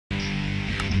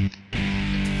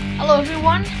Hello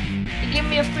everyone,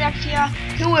 TheGamingProjectia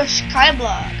here with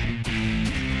Skyblock.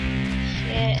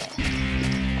 Yeah,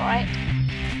 alright.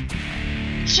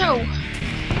 So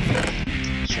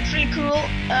it's really cool.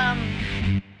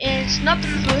 It's not the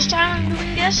first time I'm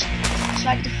doing this. It's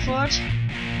like the third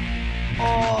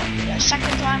or the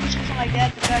second time or something like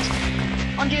that, because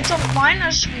on the Atomic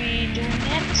Miners we doing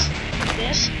it like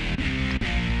this,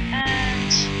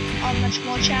 and on much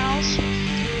more channels.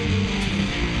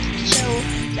 So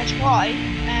that's why,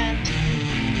 and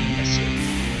let's see.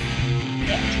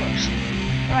 Yeah, it works.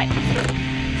 Alright.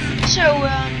 So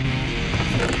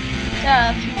there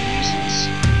are a few reasons.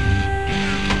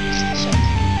 So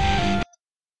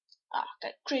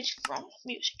okay, create from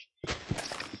music.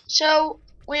 So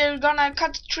we're gonna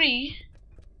cut the tree.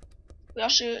 We're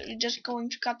just going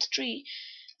to cut the tree.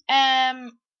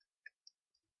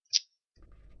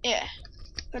 Yeah.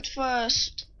 But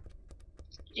first,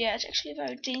 yeah, it's actually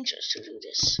very dangerous to do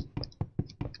this.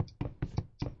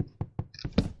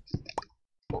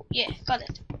 Oh yeah, got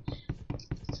it.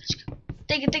 Let's go.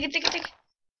 Take it, take it, take it, take it.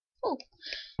 Oh,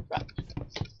 right.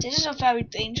 This is a very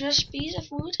dangerous piece of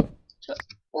wood. So,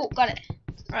 oh, got it.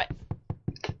 Right.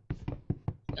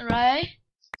 Alright.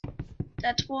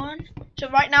 That's one. So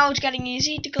right now it's getting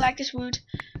easy to collect this wood.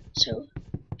 So,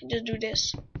 I can just do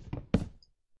this.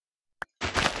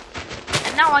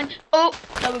 And now oh,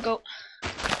 there we go.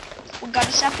 We got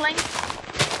a sapling.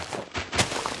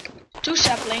 2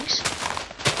 saplings.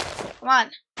 Come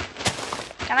on.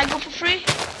 Can I go for free?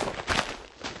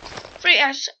 Free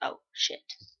as oh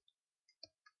shit.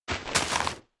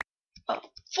 Oh,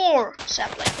 4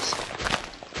 saplings.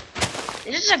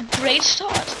 This is a great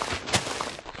start.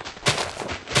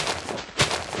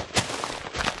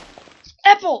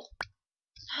 Apple.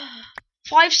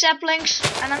 5 saplings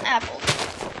and an apple.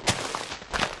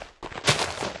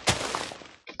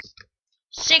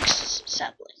 6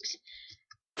 saplings.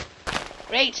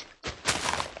 Great.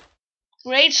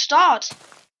 Great start.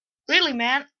 Really,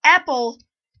 man. Apple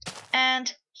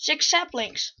and 6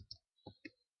 saplings.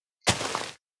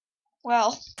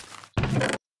 Well,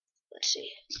 let's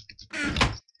see.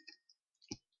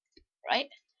 Right.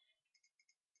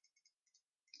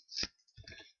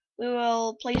 We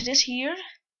will place this here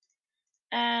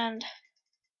and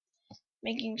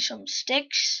making some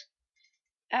sticks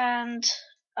and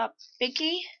a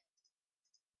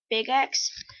big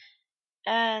axe,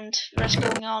 and what's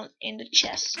going on in the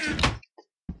chest.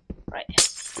 Right.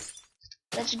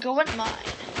 Let's go and mine.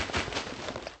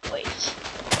 Wait.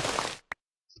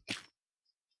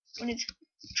 We need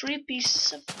 3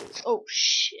 pieces of wood. Oh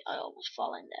shit, I almost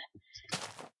fell in there.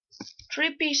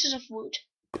 3 pieces of wood.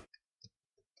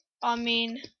 I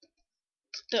mean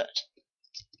dirt.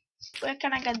 Where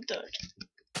can I get dirt?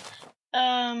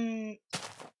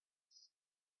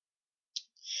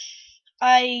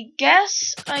 I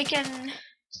guess I can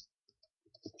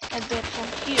get dirt from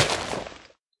here.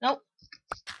 Nope.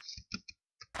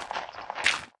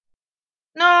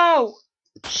 No!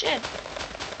 Shit.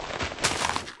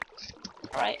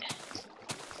 Right.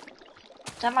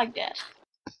 Then like that.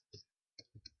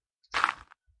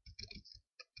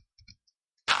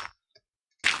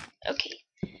 Okay.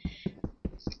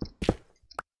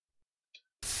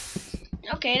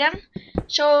 Okay then.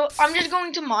 So I'm just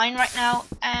going to mine right now,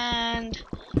 and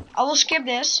I will skip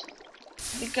this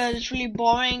because it's really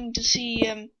boring to see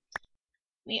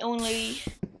me only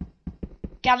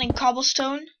getting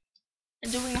cobblestone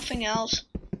and doing nothing else.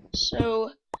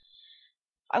 So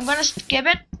I'm gonna skip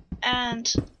it, and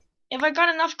if I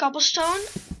got enough cobblestone,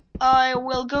 I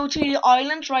will go to the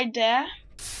island right there,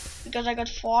 because I got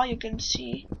 4. You can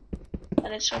see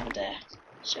that it's over there.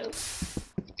 So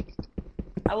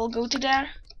I will go to there.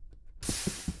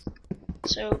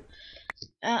 So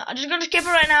I'm just gonna skip it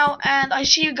right now, and I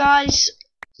see you guys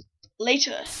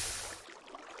later.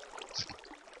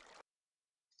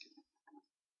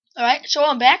 Alright, so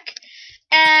I'm back,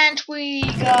 and we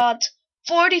got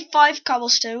 45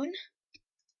 cobblestone,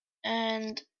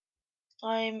 and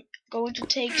I'm going to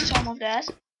take some of that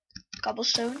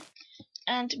cobblestone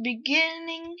and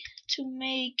beginning to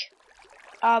make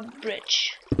a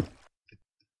bridge.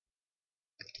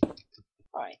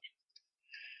 Alright.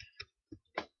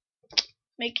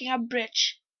 Making a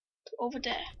bridge over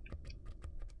there.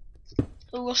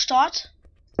 So we'll start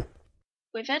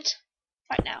with it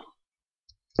right now.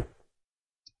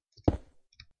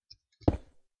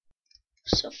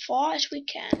 So far as we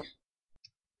can.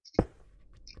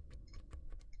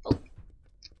 Oh.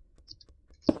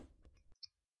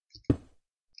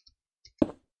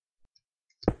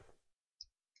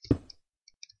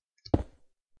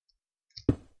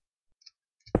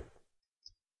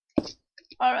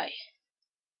 Alright.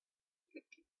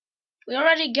 We're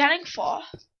already getting far.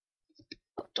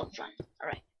 Oh, don't run.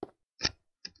 Alright.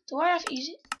 Do I have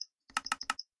easy?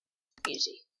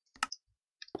 Easy.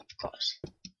 Of course.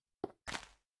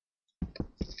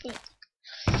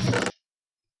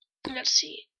 Let's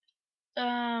see.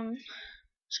 Some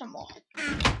more.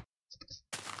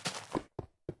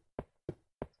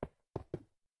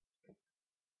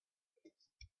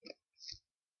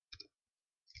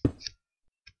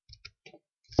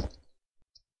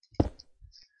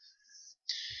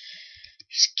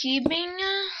 Keeping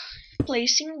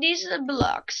placing these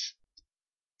blocks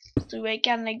so we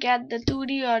can get the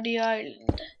 2D or the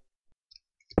island.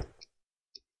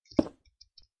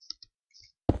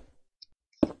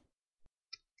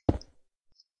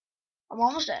 I'm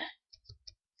almost there.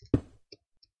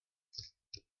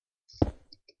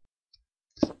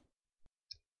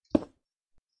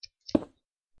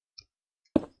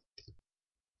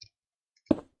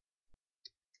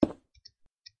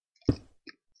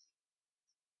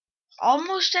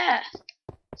 Almost there.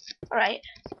 Alright.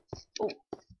 Oh.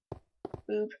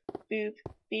 Boop, boop,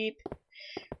 beep.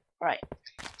 Alright.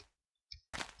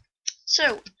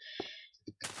 So,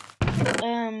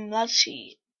 let's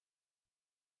see.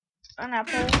 An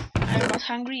apple. I'm not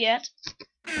hungry yet.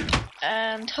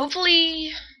 And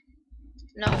hopefully,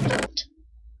 no,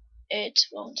 it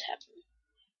won't happen.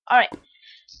 Alright.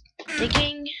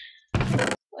 Digging.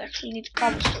 We actually need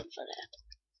cobblestone for that.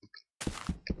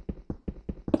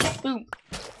 Boom.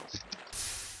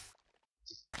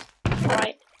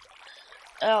 Alright.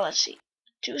 Let's see.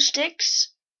 2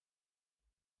 sticks.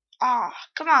 Ah,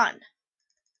 come on.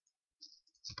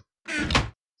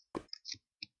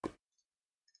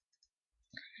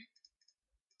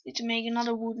 Need to make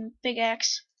another wooden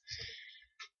pickaxe.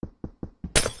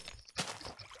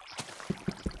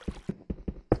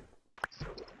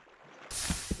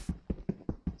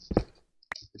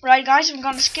 Right, guys, I'm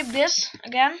gonna skip this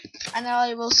again, and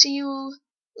I will see you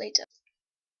later.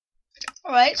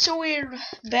 Alright, so we're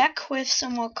back with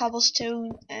some more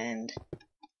cobblestone and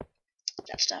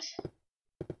that stuff.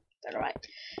 But alright.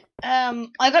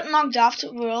 I got knocked off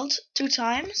the world 2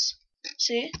 times.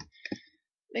 See?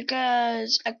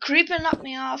 Because a creeper knocked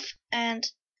me off, and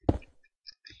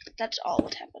that's all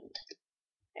what happened.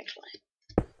 Actually.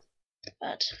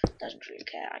 But doesn't really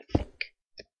care, I think.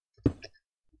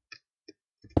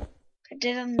 I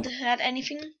didn't had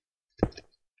anything.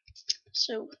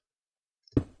 So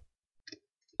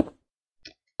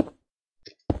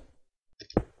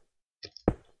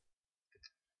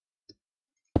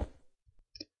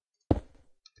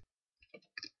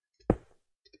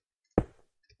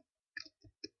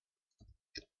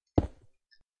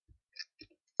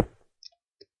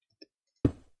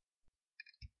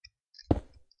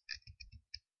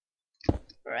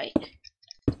right.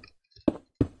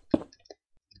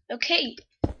 Okay.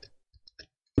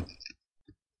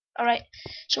 Alright,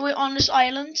 so we're on this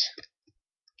island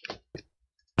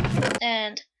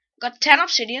and got 10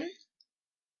 obsidian,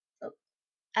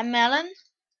 a melon,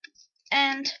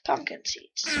 and pumpkin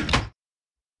seeds.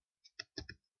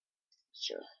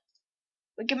 So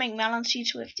we can make melon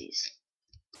seeds with these.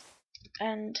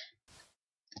 And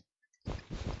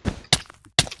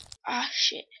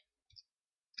shit.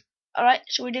 Alright,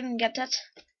 so we didn't get that.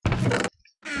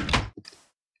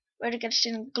 Where the cats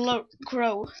didn't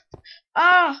grow.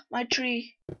 Ah, my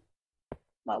tree.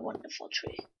 My wonderful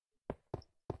tree.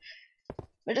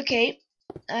 But okay,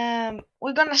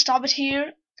 we're gonna stop it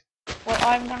here. Well,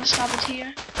 I'm gonna stop it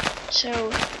here. So,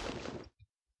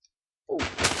 ooh,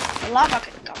 the lava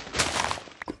can come.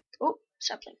 Oh,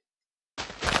 sapling.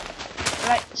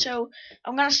 Right, so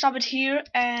I'm gonna stop it here,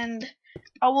 and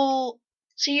I will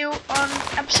see you on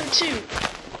episode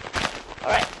 2.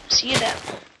 Alright, see you then.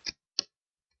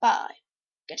 Bye.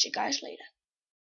 Catch you guys later.